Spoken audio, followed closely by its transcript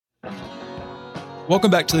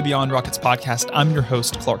Welcome back to the Beyond Rockets podcast. I'm your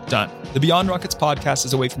host, Clark Dunn. The Beyond Rockets podcast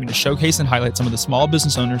is a way for me to showcase and highlight some of the small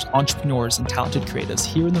business owners, entrepreneurs, and talented creatives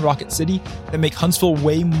here in the Rocket City that make Huntsville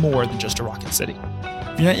way more than just a Rocket City.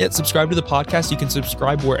 If you're not yet subscribed to the podcast, you can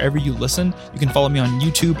subscribe wherever you listen. You can follow me on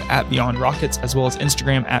YouTube at Beyond Rockets, as well as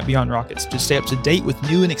Instagram at Beyond Rockets to stay up to date with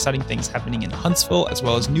new and exciting things happening in Huntsville, as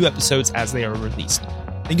well as new episodes as they are released.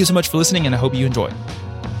 Thank you so much for listening, and I hope you enjoy.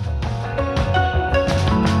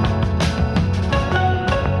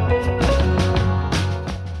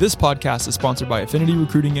 This podcast is sponsored by Affinity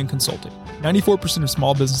Recruiting and Consulting. 94% of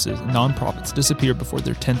small businesses and nonprofits disappear before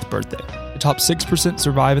their 10th birthday. The top 6%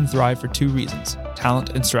 survive and thrive for two reasons: talent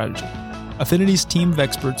and strategy. Affinity's team of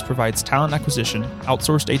experts provides talent acquisition,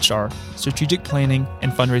 outsourced HR, strategic planning,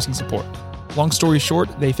 and fundraising support. Long story short,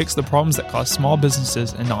 they fix the problems that cause small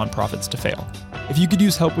businesses and nonprofits to fail. If you could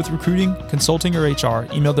use help with recruiting, consulting, or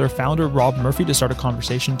HR, email their founder, Rob Murphy, to start a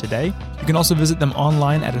conversation today. You can also visit them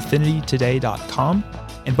online at affinitytoday.com.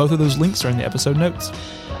 And both of those links are in the episode notes.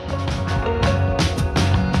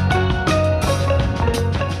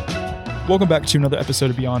 Welcome back to another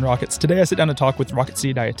episode of Beyond Rockets. Today I sit down to talk with Rocket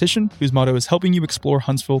City Dietitian, whose motto is helping you explore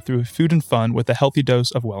Huntsville through food and fun with a healthy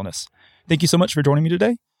dose of wellness. Thank you so much for joining me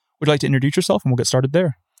today. Would you like to introduce yourself, and we'll get started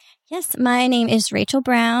there? Yes, my name is Rachel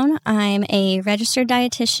Brown. I'm a registered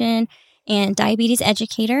dietitian and diabetes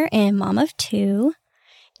educator and mom of two.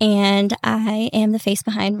 And I am the face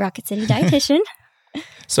behind Rocket City Dietitian.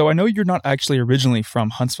 So I know you're not actually originally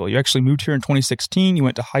from Huntsville. You actually moved here in 2016. You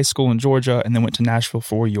went to high school in Georgia and then went to Nashville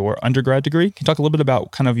for your undergrad degree. Can you talk a little bit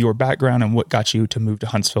about kind of your background and what got you to move to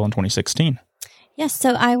Huntsville in 2016? Yes,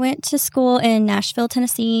 so I went to school in Nashville,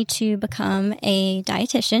 Tennessee to become a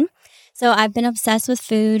dietitian. So I've been obsessed with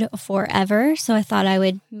food forever, so I thought I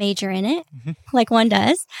would major in it, like one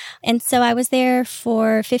does. And so I was there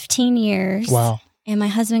for 15 years. Wow. And my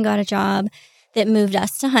husband got a job that moved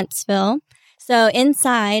us to Huntsville. So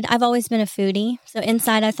inside, I've always been a foodie. So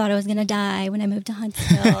inside, I thought I was going to die when I moved to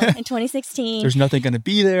Huntsville in 2016. There's nothing going to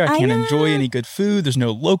be there. I can't enjoy any good food. There's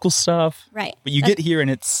no local stuff. Right. But you get here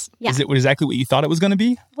and is it exactly what you thought it was going to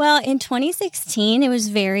be? Well, in 2016, it was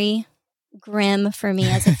very grim for me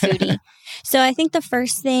as a foodie. So I think the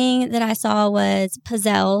first thing that I saw was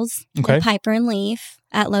Pizzelles and Piper and Leaf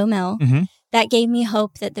at Low Mill. Mm-hmm. That gave me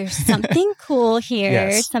hope that there's something cool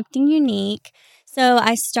here, something unique. So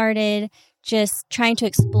I started just trying to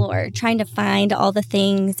explore, trying to find all the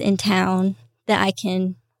things in town that I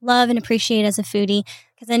can love and appreciate as a foodie.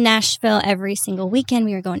 Because in Nashville, every single weekend,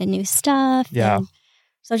 we were going to new stuff. Yeah.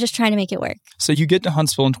 So just trying to make it work. So you get to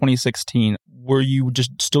Huntsville in 2016. Were you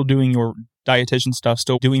just still doing your dietitian stuff,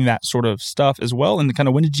 still doing that sort of stuff as well? And kind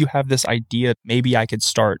of when did you have this idea, maybe I could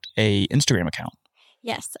start a Instagram account?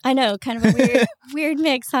 Yes, I know. Kind of a weird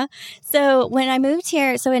mix, huh? So when I moved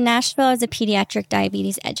here, so in Nashville, I was a pediatric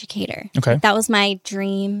diabetes educator. Okay. That was my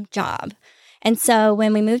dream job. And so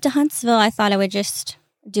when we moved to Huntsville, I thought I would just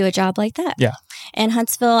do a job like that. Yeah. And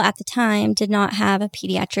Huntsville at the time did not have a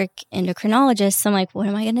pediatric endocrinologist. So I'm like, what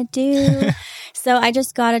am I going to do? So I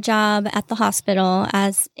just got a job at the hospital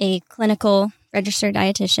as a clinical registered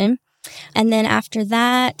dietitian. And then after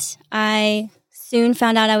that, I soon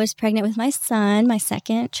found out I was pregnant with my son, my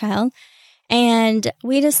second child, and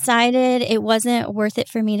we decided it wasn't worth it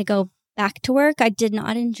for me to go back to work. I did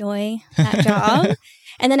not enjoy that job.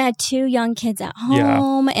 And then I had two young kids at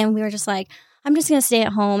home, and we were just like, I'm just going to stay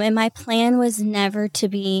at home. And my plan was never to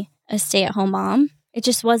be a stay-at-home mom. It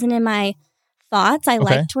just wasn't in my thoughts. I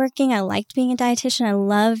liked working. I liked being a dietitian. I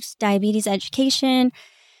loved diabetes education.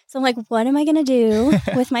 So I'm like, what am I going to do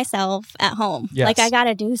with myself at home? Yes. Like, I got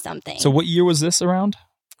to do something. So what year was this around?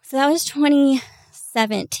 So that was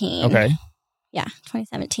 2017. Okay. Yeah,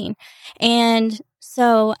 2017. And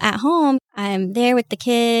so at home, I'm there with the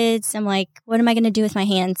kids. I'm like, what am I going to do with my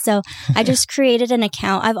hands? So I just created an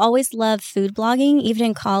account. I've always loved food blogging. Even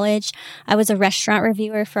in college, I was a restaurant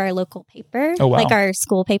reviewer for our local paper, like our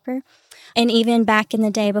school paper. And even back in the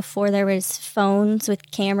day before there was phones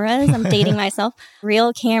with cameras, I'm dating myself,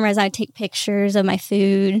 real cameras, I'd take pictures of my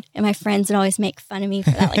food, and my friends would always make fun of me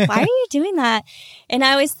for that. Like, why are you doing that? And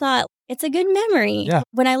I always thought, it's a good memory. Yeah.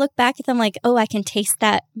 When I look back at them, like, oh, I can taste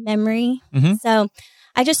that memory. Mm-hmm. So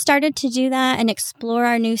I just started to do that and explore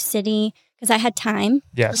our new city because I had time,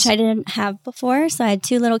 which I didn't have before. So I had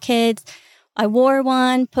two little kids. I wore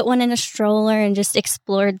one, put one in a stroller, and just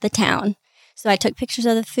explored the town. So I took pictures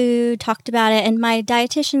of the food, talked about it. And my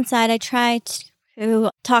dietitian side, I tried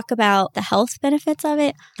to talk about the health benefits of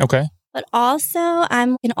it. Okay. But also,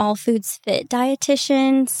 I'm an all foods fit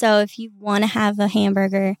dietitian. So if you want to have a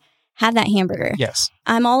hamburger, have that hamburger. Yes.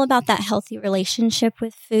 I'm all about that healthy relationship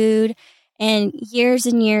with food. And years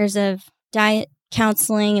of diet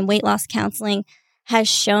counseling and weight loss counseling has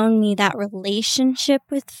shown me that relationship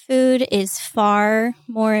with food is far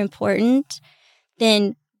more important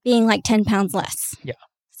than being like 10 pounds less. Yeah.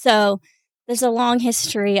 So there's a long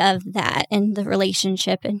history of that and the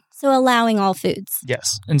relationship. And so allowing all foods.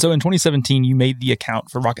 Yes. And so in 2017, you made the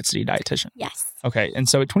account for Rocket City Dietitian. Yes. Okay. And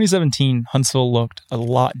so in 2017, Huntsville looked a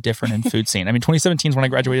lot different in food scene. I mean, 2017 is when I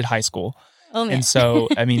graduated high school. Oh, man. And so,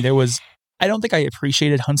 I mean, I don't think I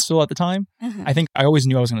appreciated Huntsville at the time. Uh-huh. I think I always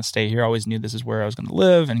knew I was going to stay here. I always knew this is where I was going to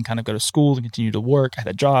live and kind of go to school and continue to work. I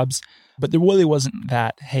had jobs. But there really wasn't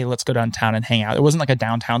that, hey, let's go downtown and hang out. It wasn't like a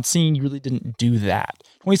downtown scene. You really didn't do that.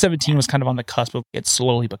 2017 was kind of on the cusp of it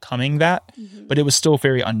slowly becoming that. Mm-hmm. But it was still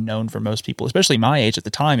very unknown for most people, especially my age at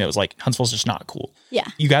the time. It was like, Huntsville's just not cool. Yeah.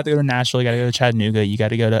 You got to go to Nashville. You got to go to Chattanooga. You got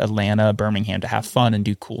to go to Atlanta, Birmingham to have fun and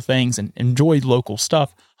do cool things and enjoy local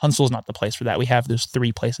stuff. Huntsville's not the place for that. We have those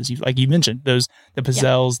 3 places, like you mentioned, the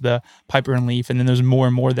Pizzelles, the Piper and Leaf, and then there's more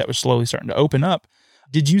and more that were slowly starting to open up.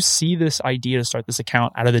 Did you see this idea to start this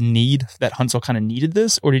account out of the need that Huntsville kind of needed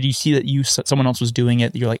this? Or did you see that someone else was doing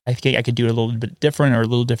it? You're like, I think I could do it a little bit different or a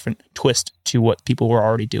little different twist to what people were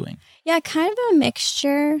already doing? Yeah, kind of a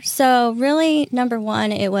mixture. So really, number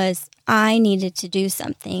one, it was I needed to do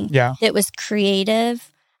something that was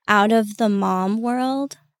creative out of the mom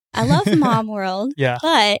world. I love mom world,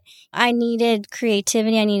 but I needed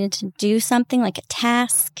creativity. I needed to do something like a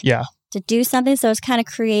task to do something. So I was kind of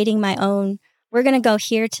creating my own. We're going to go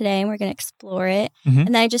here today and we're going to explore it. Mm-hmm.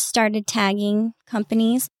 And then I just started tagging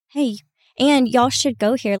companies. Hey, and y'all should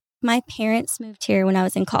go here. My parents moved here when I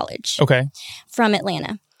was in college. Okay. From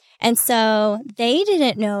Atlanta. And so they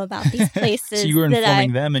didn't know about these places. So you were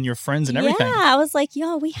informing them and your friends and everything. Yeah. I was like,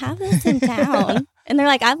 yo, we have this in town. And they're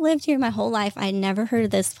like, I've lived here my whole life. I never heard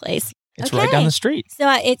of this place. It's right down the street. So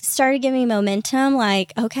it started giving me momentum.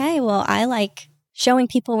 Like, okay, well, I like showing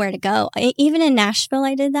people where to go. Even in Nashville,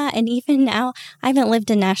 I did that. And even now, I haven't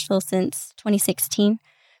lived in Nashville since 2016.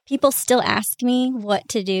 People still ask me what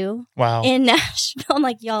to do in Nashville. I'm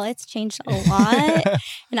like, y'all, it's changed a lot.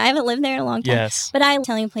 And I haven't lived there in a long time. Yes. But I'm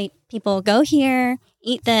telling people, go here,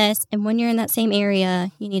 eat this. And when you're in that same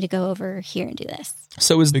area, you need to go over here and do this.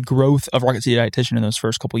 So is the growth of Rocket City Dietitian in those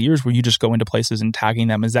first couple of years where you just go into places and tagging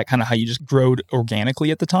them, is that kind of how you just growed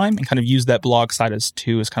organically at the time and kind of use that blog site as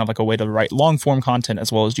kind of like a way to write long form content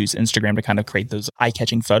as well as use Instagram to kind of create those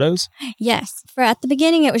eye-catching photos? Yes. At the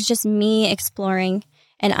beginning, it was just me exploring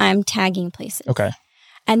and I'm tagging places. Okay.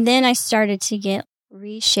 And then I started to get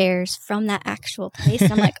reshares from that actual place.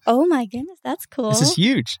 And I'm like, oh my goodness, that's cool. This is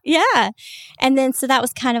huge. Yeah. And then so that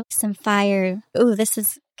was kind of some fire. Oh, this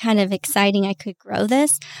is kind of exciting. I could grow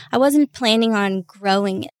this. I wasn't planning on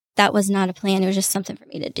growing it. That was not a plan. It was just something for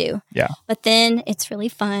me to do. Yeah. But then it's really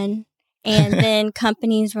fun. And then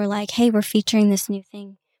companies were like, hey, we're featuring this new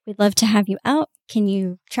thing. We'd love to have you out. Can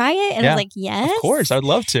you try it? And I was like, yes. Of course. I'd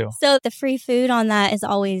love to. So the free food on that is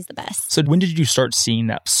always the best. So when did you start seeing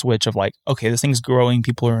that switch of like, okay, this thing's growing.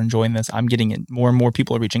 People are enjoying this. I'm getting it. More and more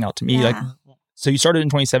people are reaching out to me. Yeah. So you started in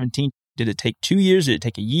 2017. Did it take 2 years? Did it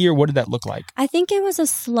take a year? What did that look like? I think it was a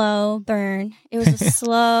slow burn. It was a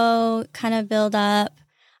slow kind of build up.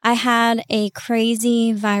 I had a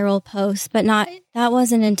crazy viral post, but that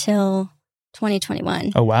wasn't until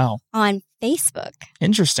 2021. Oh, wow. On Facebook.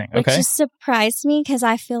 Interesting. Okay. Which just surprised me because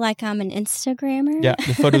I feel like I'm an Instagrammer. Yeah.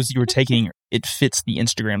 The photos you were taking, it fits the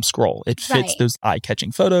Instagram scroll. It fits those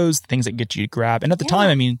eye-catching photos, things that get you to grab. And at the time,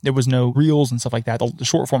 I mean, there was no reels and stuff like that. The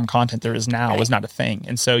short form content there is now was not a thing.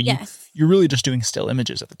 And so you're really just doing still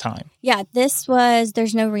images at the time. Yeah. There's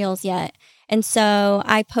no reels yet. And so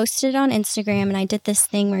I posted on Instagram and I did this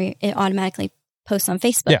thing where it automatically posts on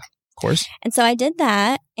Facebook. Yeah. Of course. And so I did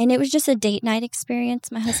that, and it was just a date night experience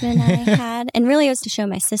my husband and I had. And really, it was to show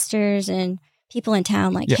my sisters and people in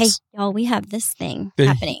town, like, hey, y'all, we have this thing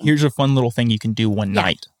happening. Here's a fun little thing you can do one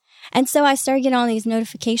night. And so I started getting all these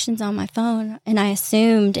notifications on my phone, and I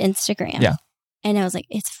assumed Instagram. Yeah. And I was like,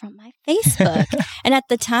 it's from my Facebook. And at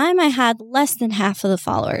the time, I had less than half of the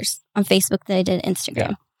followers on Facebook that I did Instagram.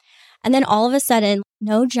 Yeah. And then all of a sudden,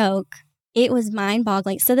 no joke, it was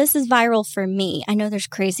mind-boggling. So this is viral for me. I know there's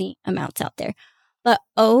crazy amounts out there. But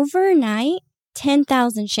overnight,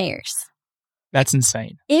 10,000 shares. That's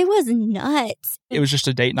insane. It was nuts. It was just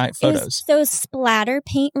a date night photos. It was splatter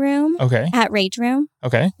paint room at Rage Room.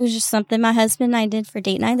 Okay. It was just something my husband and I did for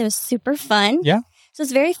date night that was super fun. Yeah. So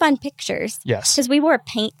it's very fun pictures. Yes. Because we wore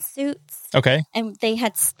paint suits. Okay. And they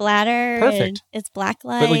had splatter. Perfect. And it's black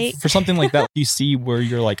light. But like for something like that, you see where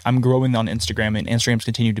you're like, I'm growing on Instagram and Instagram's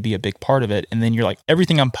continued to be a big part of it. And then you're like,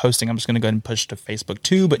 everything I'm posting, I'm just going to go ahead and push to Facebook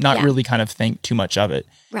too, but not really kind of think too much of it.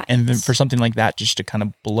 Right. And then for something like that, just to kind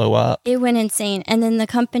of blow up. It went insane. And then the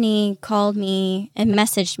company called me and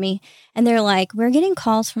messaged me. And they're like, we're getting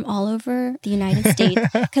calls from all over the United States.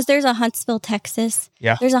 Because there's a Huntsville, Texas.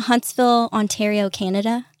 Yeah. There's a Huntsville, Ontario,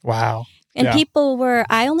 Canada. Wow. And people were,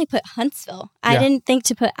 I only put Huntsville. I didn't think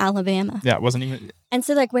to put Alabama. Yeah, it wasn't even. And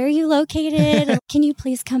so like, where are you located? Can you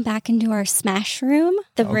please come back into our smash room?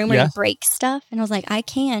 The room where you break stuff. And I was like, I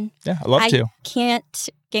can. Yeah, I'd love to. I can't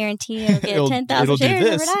guarantee it'll get 10,000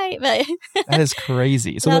 shares overnight. But that is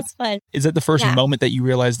crazy. So that's fun. Is that the first moment that you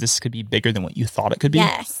realized this could be bigger than what you thought it could be?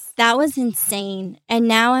 Yes, that was insane. And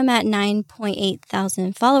now I'm at 9.8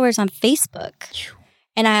 thousand followers on Facebook.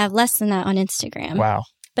 And I have less than that on Instagram. Wow.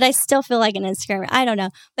 But I still feel like an Instagram. I don't know.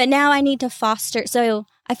 But now I need to foster. So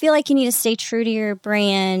I feel like you need to stay true to your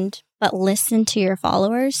brand, but listen to your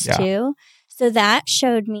followers too. So that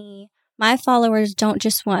showed me my followers don't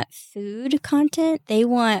just want food content. They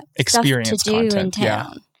want experience stuff to do in town.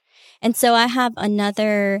 Yeah. And so I have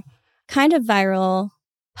another kind of viral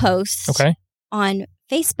post on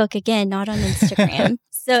Facebook again, not on Instagram.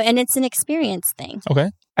 And it's an experience thing. Okay.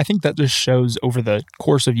 I think that just shows over the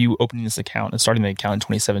course of you opening this account and starting the account in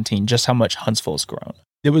 2017, just how much Huntsville has grown.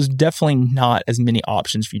 There was definitely not as many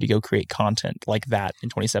options for you to go create content like that in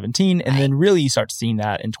 2017. And then really you start seeing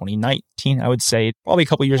that in 2019, I would say. Probably a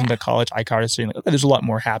couple of years into college, I started seeing like, okay, there's a lot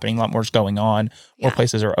more happening, a lot more is going on. More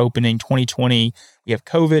places are opening. 2020, we have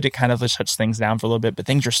COVID. It kind of just shuts things down for a little bit. But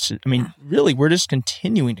things are, really, we're just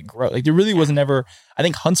continuing to grow. Like there really wasn't ever, I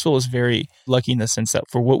think Huntsville is very lucky in the sense that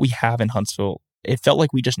for what we have in Huntsville, it felt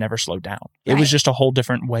like we just never slowed down. It was just a whole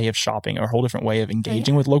different way of shopping or a whole different way of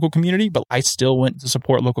engaging with local community. But I still went to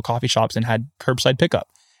support local coffee shops and had curbside pickup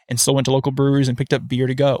and still went to local breweries and picked up beer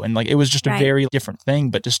to go. And like, it was just a very different thing.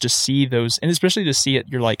 But just to see those, and especially to see it,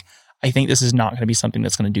 you're like, I think this is not going to be something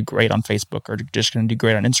that's going to do great on Facebook or just going to do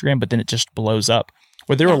great on Instagram. But then it just blows up.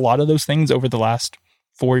 Were there a lot of those things over the last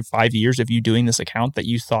 4 or 5 years of you doing this account that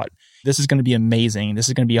you thought, this is going to be amazing, this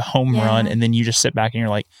is going to be a home run. And then you just sit back and you're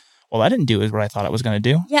like, well, I didn't do what I thought I was going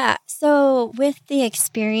to do. Yeah. So with the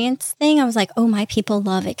experience thing, I was like, oh, my people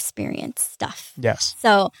love experience stuff. Yes.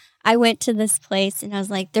 So I went to this place and I was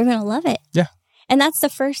like, they're going to love it. Yeah. And that's the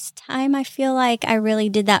first time I feel like I really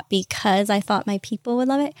did that because I thought my people would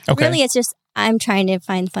love it. Okay. Really, it's just I'm trying to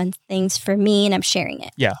find fun things for me and I'm sharing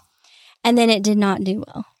it. Yeah. And then it did not do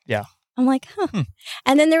well. Yeah. I'm like,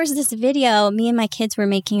 And then there was this video, me and my kids were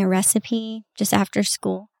making a recipe just after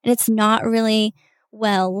school. And it's not really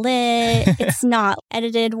well lit. It's not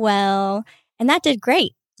edited well. And that did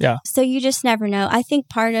great. Yeah. So you just never know. I think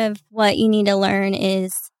part of what you need to learn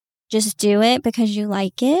is just do it because you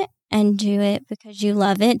like it and do it because you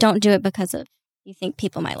love it. Don't do it because of you think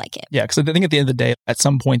people might like it. Yeah. Because I think at the end of the day, at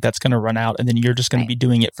some point that's going to run out and then you're just going to be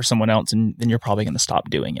doing it for someone else and then you're probably going to stop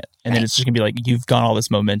doing it. And then it's just going to be like, you've got all this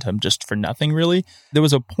momentum just for nothing really. There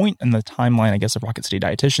was a point in the timeline, I guess, of Rocket City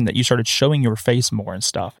Dietitian that you started showing your face more and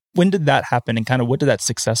stuff. When did that happen and kind of what did that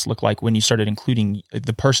success look like when you started including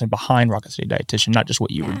the person behind Rocket City Dietitian, not just what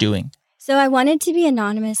you were doing? So I wanted to be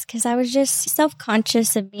anonymous because I was just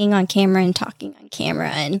self-conscious of being on camera and talking on camera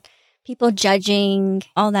and people judging,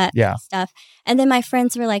 all that stuff. And then my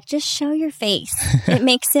friends were like, just show your face. It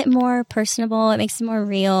makes it more personable. It makes it more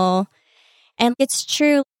real. And it's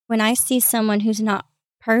true. When I see someone who's not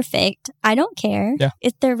perfect, I don't care. Yeah.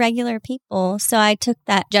 If they're regular people. So I took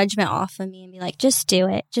that judgment off of me and be like, just do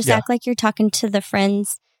it. Just act like you're talking to the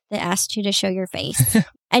friends that asked you to show your face.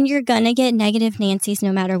 And you're going to get negative Nancy's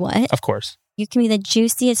no matter what. Of course. You can be the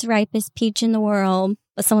juiciest, ripest peach in the world,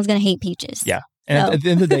 but someone's going to hate peaches. Yeah. And at the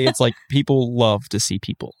end of the day, it's like people love to see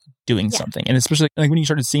people doing something. And especially like when you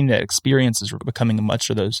started seeing that experiences were becoming much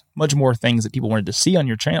more things that people wanted to see on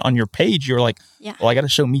your channel, on your page, you're like, well, I got to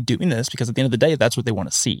show me doing this because at the end of the day, that's what they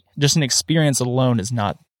want to see. Just an experience alone is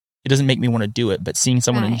not, it doesn't make me want to do it, but seeing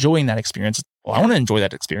someone enjoying that experience, well, I want to enjoy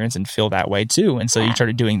that experience and feel that way too. And so you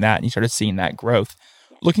started doing that and you started seeing that growth.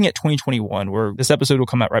 Looking at 2021, where this episode will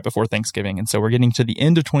come out right before Thanksgiving. And so we're getting to the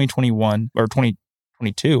end of 2021 or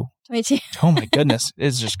 2022. Oh my goodness.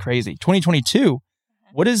 It's just crazy. 2022.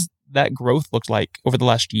 What does that growth look like over the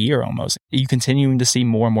last year almost? Are you continuing to see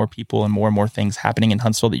more and more people and more things happening in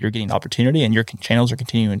Huntsville that you're getting opportunity and your channels are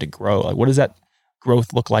continuing to grow? Like, what does that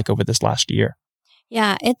growth look like over this last year?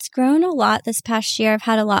 Yeah, it's grown a lot this past year. I've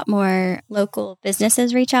had a lot more local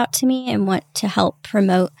businesses reach out to me and want to help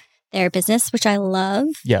promote their business, which I love.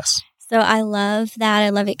 Yes. So I love that. I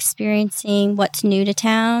love experiencing what's new to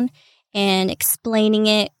town and explaining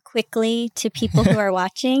it quickly to people who are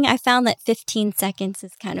watching. I found that 15 seconds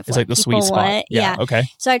is kind of it's what like the people sweet spot. want. Yeah. Okay.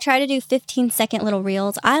 So I try to do 15-second little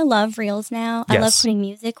reels. I love reels now. I love putting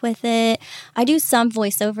music with it. I do some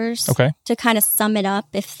voiceovers to kind of sum it up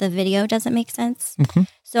if the video doesn't make sense. Mm-hmm.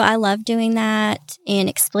 So I love doing that and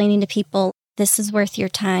explaining to people, this is worth your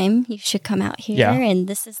time. You should come out here. And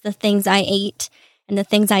this is the things I ate and the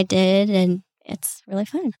things I did. And it's really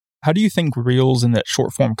fun. How do you think Reels and that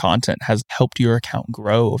short form content has helped your account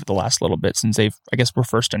grow over the last little bit since they've, I guess, were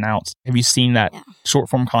first announced? Have you seen that short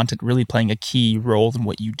form content really playing a key role in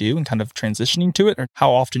what you do and kind of transitioning to it? Or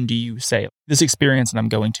how often do you say, this experience that I'm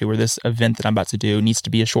going to or this event that I'm about to do needs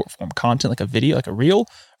to be a short form content, like a video, like a reel,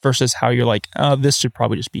 versus how you're like, oh, this should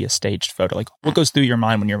probably just be a staged photo? Like, what goes through your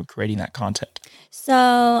mind when you're creating that content?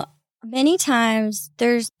 So many times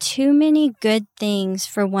there's too many good things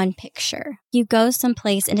for one picture. You go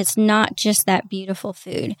someplace and it's not just that beautiful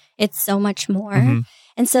food. It's so much more. Mm-hmm.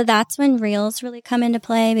 And so that's when reels really come into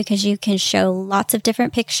play because you can show lots of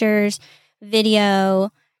different pictures, video,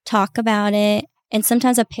 talk about it. And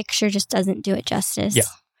sometimes a picture just doesn't do it justice. Yeah.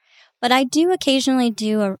 But I do occasionally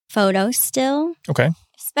do a photo still. Okay.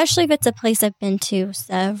 Especially if it's a place I've been to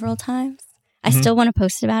several times. I still want to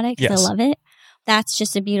post about it because I love it. That's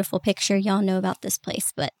just a beautiful picture. Y'all know about this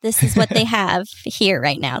place, but this is what they have here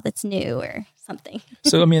right now that's new or something.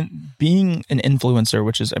 So, I mean, being an influencer,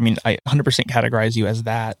 which is, I mean, I 100% categorize you as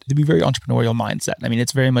that, to be very entrepreneurial mindset. I mean,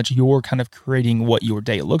 it's very much you're kind of creating what your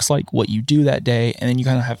day looks like, what you do that day, and then you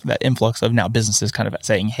kind of have that influx of now businesses kind of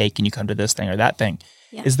saying, hey, can you come to this thing or that thing?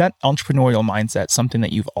 Yeah. Is that entrepreneurial mindset something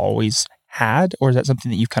that you've always had, or is that something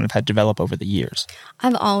that you've kind of had develop over the years?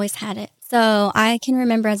 I've always had it. So I can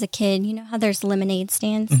remember as a kid, you know how there's lemonade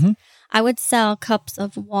stands? Mm-hmm. I would sell cups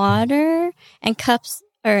of water and cups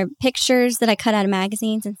or pictures that I cut out of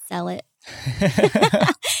magazines and sell it.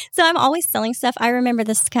 So I'm always selling stuff. I remember,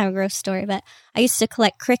 this is kind of a gross story, but I used to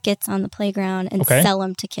collect crickets on the playground and sell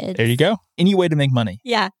them to kids. There you go. Any way to make money.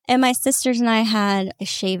 Yeah. And my sisters and I had a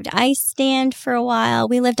shaved ice stand for a while.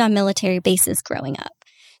 We lived on military bases growing up.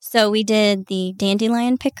 So we did the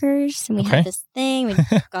dandelion pickers and we had this thing.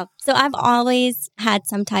 So I've always had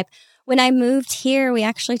some type. When I moved here, we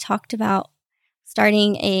actually talked about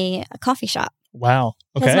starting a coffee shop. Wow.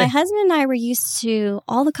 Okay. Because my husband and I were used to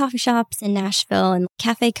all the coffee shops in Nashville, and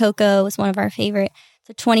Cafe Coco was one of our favorite. It's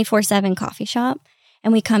a 24/7 coffee shop.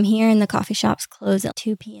 And we come here and the coffee shops close at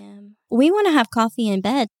 2 p.m. We want to have coffee in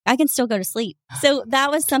bed. I can still go to sleep. So that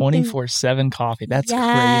was something. 24/7 coffee. That's crazy.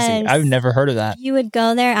 I've never heard of that. You would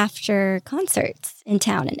go there after concerts in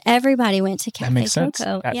town and everybody went to Cafe Coco. That makes sense.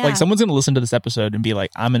 Yeah. Like someone's going to listen to this episode and be like,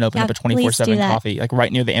 I'm going to open up a 24/7 coffee, like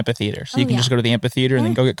right near the amphitheater. So you can just go to the amphitheater and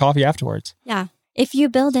then go get coffee afterwards. Yeah. If you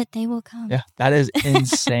build it, they will come. Yeah, that is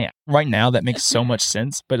insane. Right now, that makes so much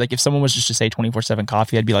sense. But like if someone was just to say 24/7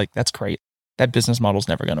 coffee, I'd be like, that's great. That business model's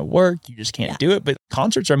never going to work. You just can't do it. But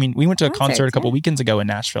concerts, I mean, we went to a concert a couple weekends ago in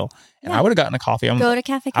Nashville, and I would have gotten a coffee. Go to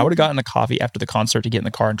Cafe Coco. I would have gotten a coffee after the concert to get in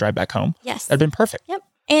the car and drive back home. Yes. That'd been perfect. Yep.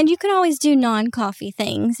 And you can always do non-coffee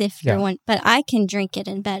things if you're one, but I can drink it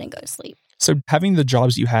in bed and go to sleep. So having the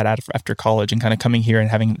jobs you had after college and kind of coming here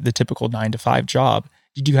and having the typical 9-to-5 job,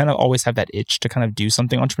 did you kind of always have that itch to kind of do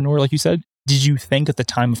something entrepreneurial, like you said? Did you think at the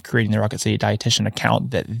time of creating the Rocket City Dietitian account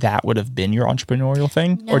that would have been your entrepreneurial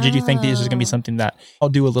thing? No. Or did you think this was going to be something that I'll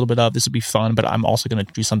do a little bit of, this would be fun, but I'm also going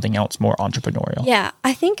to do something else more entrepreneurial? Yeah,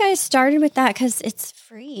 I think I started with that because it's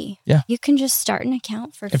free. Yeah. You can just start an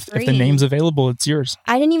account for free. If the name's available, it's yours.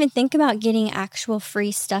 I didn't even think about getting actual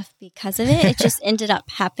free stuff because of it. It just ended up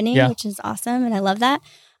happening, which is awesome. And I love that.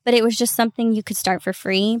 But it was just something you could start for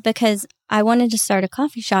free because I wanted to start a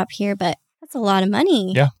coffee shop here, but that's a lot of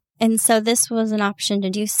money. Yeah. And so this was an option to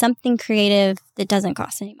do something creative that doesn't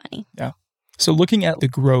cost any money. Yeah. So looking at the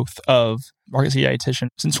growth of Rocket City Dietitian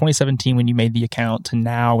since 2017 when you made the account to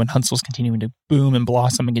now when Huntsville's continuing to boom and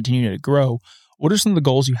blossom and continue to grow, what are some of the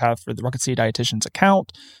goals you have for the Rocket City Dietitian's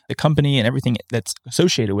account, the company, and everything that's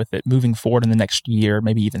associated with it moving forward in the next year,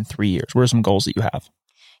 maybe even 3 years? What are some goals that you have?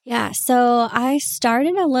 Yeah. So I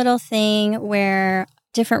started a little thing where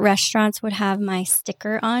different restaurants would have my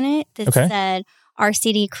sticker on it that said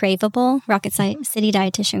RCD Craveable, Rocket City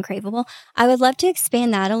Dietitian Craveable. I would love to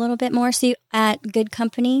expand that a little bit more. So at Good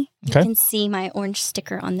Company, you can see my orange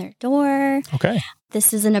sticker on their door. Okay.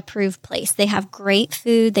 This is an approved place. They have great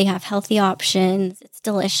food. They have healthy options. It's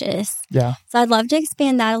delicious. Yeah. So I'd love to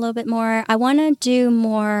expand that a little bit more. I want to do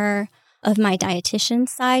more of my dietitian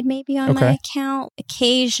side maybe on my account.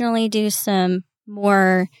 Occasionally do some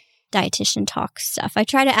more dietitian talk stuff. I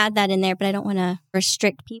try to add that in there, but I don't want to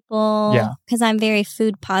restrict people because I'm very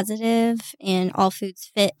food positive and all foods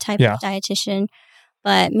fit type of dietitian.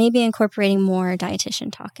 but maybe incorporating more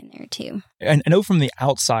dietitian talk in there too. And I know from the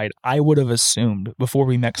outside, I would have assumed before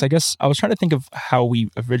we met, because I guess I was trying to think of how we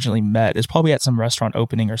originally met. It's probably at some restaurant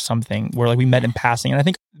opening or something where like we met in passing. And I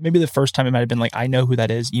think maybe the first time it might have been like, I know who that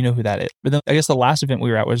is, you know who that is. But then I guess the last event we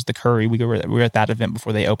were at was the Curry. We were at that event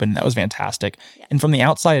before they opened. That was fantastic. Yeah. And from the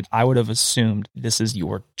outside, I would have assumed this is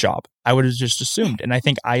your job. I would have just assumed. And I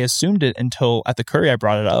think I assumed it until at the Curry I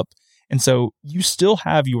brought it up. And so you still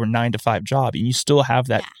have your 9-to-5 job and you still have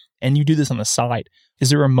that, and you do this on the side. Is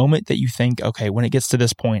there a moment that you think, okay, when it gets to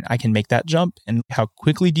this point, I can make that jump? And how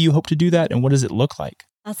quickly do you hope to do that? And what does it look like?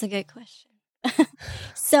 That's a good question.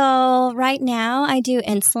 So right now I do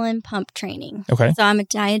insulin pump training. Okay. So I'm a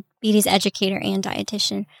diabetes educator and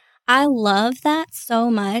dietitian. I love that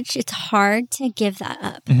so much. It's hard to give that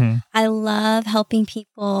up. Mm-hmm. I love helping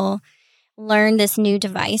people learn this new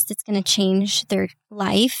device that's going to change their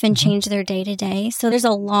life and change their day-to-day. So there's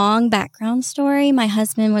a long background story. My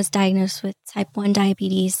husband was diagnosed with type 1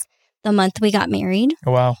 diabetes the month we got married.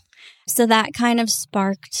 Oh, wow. So that kind of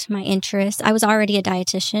sparked my interest. I was already a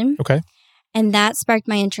dietitian. Okay. And that sparked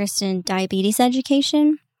my interest in diabetes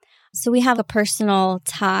education. So we have a personal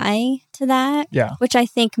tie to that, which I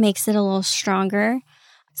think makes it a little stronger.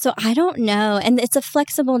 So I don't know. And it's a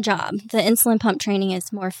flexible job. The insulin pump training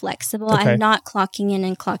is more flexible. Okay. I'm not clocking in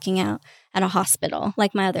and clocking out at a hospital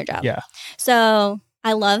like my other job. Yeah. So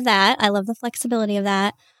I love that. I love the flexibility of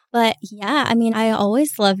that. But yeah, I mean, I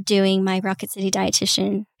always love doing my Rocket City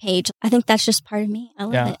Dietitian page. I think that's just part of me. I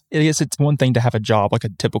love it. I guess it's one thing to have a job, like a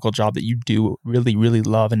typical job that you do really, really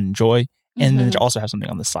love and enjoy. And then to also have something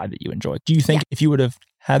on the side that you enjoy. Do you think if you would have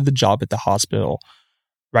had the job at the hospital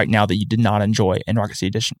right now that you did not enjoy and Rocket City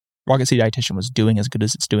Dietitian was doing as good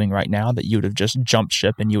as it's doing right now, that you would have just jumped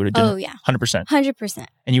ship and you would have done 100%? 100%.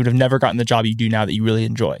 And you would have never gotten the job you do now that you really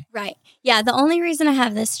enjoy. Right. Yeah. The only reason I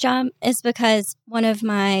have this job is because one of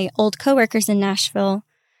my old coworkers in Nashville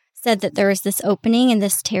said that there was this opening in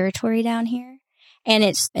this territory down here. And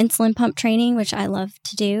it's insulin pump training, which I love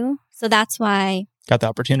to do. So that's why got the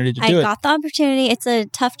opportunity to do it. I got the opportunity. It's a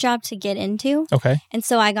tough job to get into. Okay. And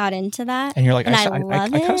so I got into that. And you're like, I love it.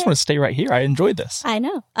 I kind of just want to stay right here. I enjoyed this. I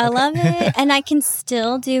know. I love it. And I can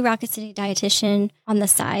still do Rocket City Dietitian on the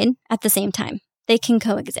side at the same time. They can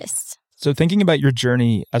coexist. So thinking about your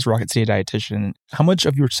journey as Rocket City Dietitian, how much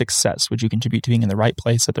of your success would you contribute to being in the right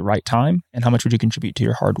place at the right time? And how much would you contribute to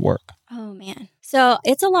your hard work? Oh, man. So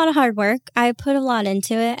it's a lot of hard work. I put a lot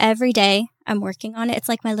into it. Every day I'm working on it. It's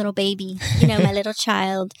like my little baby, my little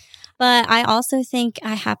child. But I also think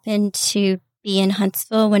I happened to be in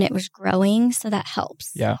Huntsville when it was growing. So that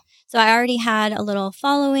helps. Yeah. So I already had a little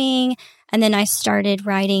following. And then I started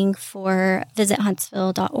writing for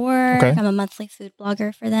visithuntsville.org. Okay. I'm a monthly food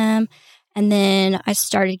blogger for them. And then I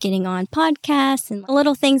started getting on podcasts and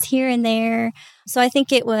little things here and there. So I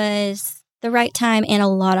think it was the right time and a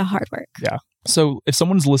lot of hard work. Yeah. So if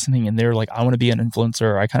someone's listening and they're like, I want to be an influencer,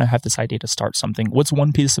 or I kind of have this idea to start something, what's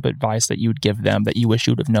one piece of advice that you would give them that you wish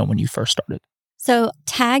you would have known when you first started? So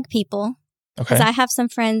tag people. Okay. Because I have some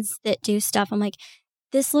friends that do stuff. I'm like,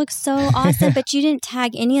 this looks so awesome, but you didn't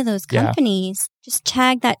tag any of those companies. Just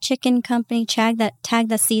tag that chicken company, tag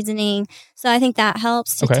the seasoning. So I think that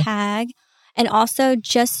helps to tag. And also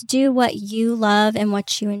just do what you love and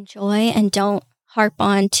what you enjoy, and don't harp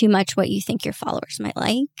on too much what you think your followers might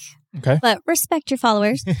like. Okay. But respect your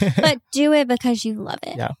followers, but do it because you love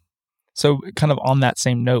it. Yeah. So kind of on that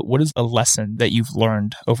same note, what is a lesson that you've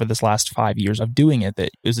learned over this last 5 years of doing it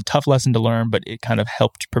that it was a tough lesson to learn, but it kind of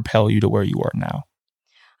helped propel you to where you are now?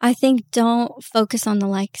 I think don't focus on the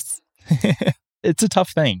likes. It's a tough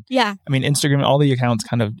thing. Yeah. I mean, Instagram, all the accounts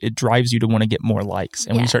it drives you to want to get more likes.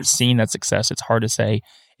 And when you start seeing that success, it's hard to say.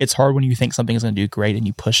 It's hard when you think something is going to do great and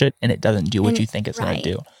you push it and it doesn't do what you think it's going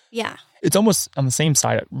to do. Yeah. It's almost on the same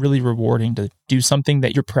side, really rewarding to do something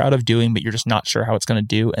that you're proud of doing, but you're just not sure how it's going to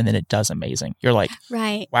do. And then it does amazing. You're like,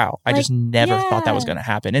 wow, I just never thought that was going to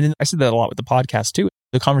happen. And I said that a lot with the podcast too.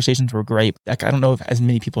 The conversations were great. Like, I don't know if as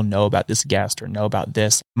many people know about this guest or know about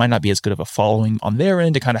this. It might not be as good of a following on their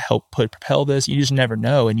end to kind of help propel this. You just never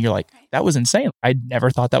know. And you're like, that was insane. I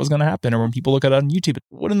never thought that was going to happen. Or when people look at it on YouTube,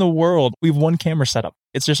 what in the world? We have one camera set up.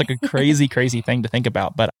 It's just like a crazy, crazy thing to think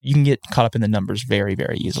about. But you can get caught up in the numbers very,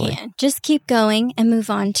 very easily. Yeah. Just keep going and move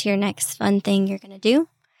on to your next fun thing you're going to do.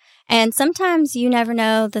 And sometimes you never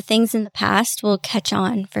know, the things in the past will catch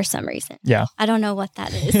on for some reason. Yeah. I don't know what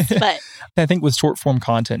that is, but I think with short form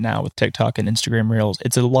content now with TikTok and Instagram Reels,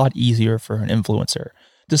 it's a lot easier for an influencer.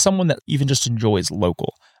 To someone that even just enjoys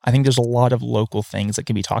local. I think there's a lot of local things that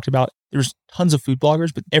can be talked about. there's tons of food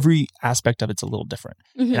bloggers, but every aspect of it's a little different.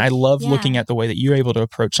 Mm-hmm. And I love looking at the way that you're able to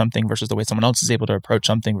approach something versus the way someone else is able to approach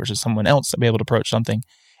something versus someone else to be able to approach something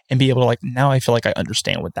and be able to now I feel like I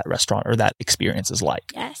understand what that restaurant or that experience is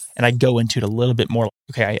like. Yes. And I go into it a little bit more.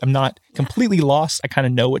 Okay, I'm not completely lost. I kind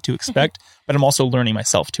of know what to expect, but I'm also learning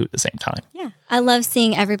myself too at the same time. Yeah. I love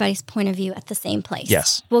seeing everybody's point of view at the same place.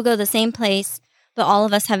 Yes. We'll go the same place, but all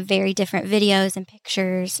of us have very different videos and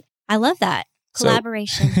pictures. I love that.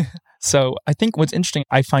 Collaboration. So I think what's interesting,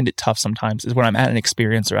 I find it tough sometimes, is when I'm at an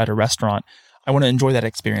experience or at a restaurant, I want to enjoy that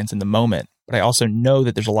experience in the moment, but I also know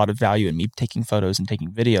that there's a lot of value in me taking photos and taking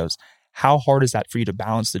videos. How hard is that for you to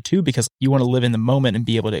balance the two? Because you want to live in the moment and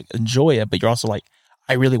be able to enjoy it, but you're also like,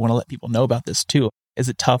 I really want to let people know about this too. Is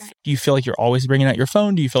it tough? Right. Do you feel like you're always bringing out your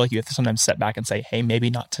phone? Do you feel like you have to sometimes step back and say, hey, maybe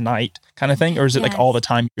not tonight kind of thing? Or is it like all the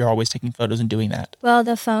time you're always taking photos and doing that? Well,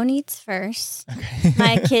 the phone eats first. Okay.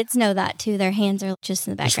 My kids know that too. Their hands are just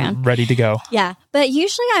in the background. Just ready to go. Yeah. But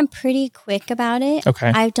usually I'm pretty quick about it.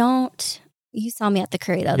 Okay. You saw me at the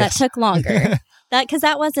curry though. Yes. That took longer. Because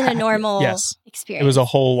that wasn't a normal experience. It was a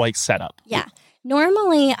whole setup. Yeah.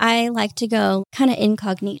 Normally I like to go kind of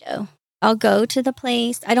incognito. I'll go to the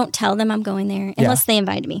place. I don't tell them I'm going there unless they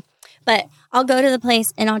invite me. But I'll go to the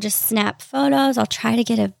place and I'll just snap photos. I'll try to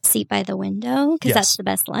get a seat by the window because that's the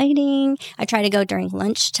best lighting. I try to go during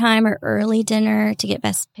lunchtime or early dinner to get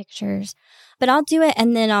best pictures. But I'll do it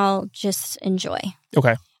and then I'll just enjoy.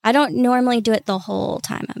 Okay. I don't normally do it the whole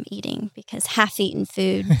time I'm eating because half-eaten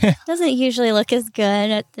food doesn't usually look as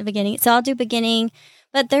good at the beginning. So I'll do beginning.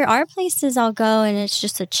 But there are places I'll go and it's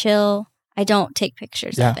just a chill. I don't take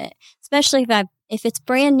pictures of it. Especially if it's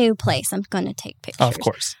brand new place, I'm going to take pictures. Of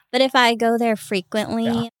course. But if I go there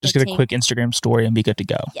frequently, just get a quick Instagram story and be good to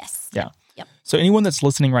go. Yes. Yeah. Yep. So anyone that's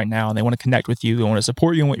listening right now and they want to connect with you, they want to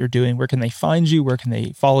support you in what you're doing, where can they find you? Where can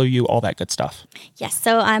they follow you? All that good stuff. Yes.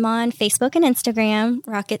 So I'm on Facebook and Instagram,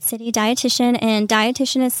 Rocket City Dietitian, and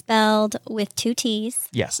dietitian is spelled with 2 T's.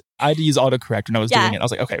 Yes. I had to use autocorrect when I was doing it. I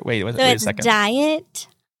was like, okay, wait a second. Diet,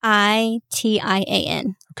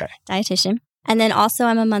 ITIAN. Okay. Dietitian. And then also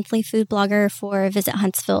I'm a monthly food blogger for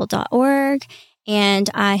visithuntsville.org. And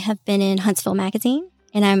I have been in Huntsville Magazine.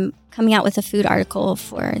 And I'm coming out with a food article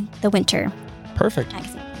for the winter. Perfect.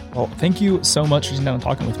 Magazine. Well, thank you so much for sitting down and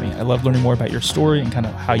talking with me. I love learning more about your story and kind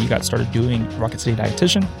of how you got started doing Rocket City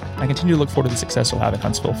Dietitian. I continue to look forward to the success you'll have in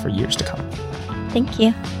Huntsville for years to come. Thank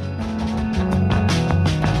you.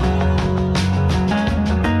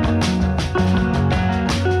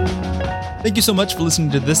 Thank you so much for listening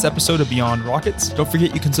to this episode of Beyond Rockets. Don't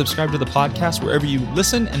forget you can subscribe to the podcast wherever you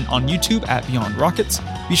listen and on YouTube at Beyond Rockets.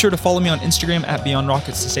 Be sure to follow me on Instagram at Beyond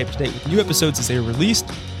Rockets to stay up to date with new episodes as they are released.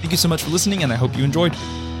 Thank you so much for listening, and I hope you enjoyed.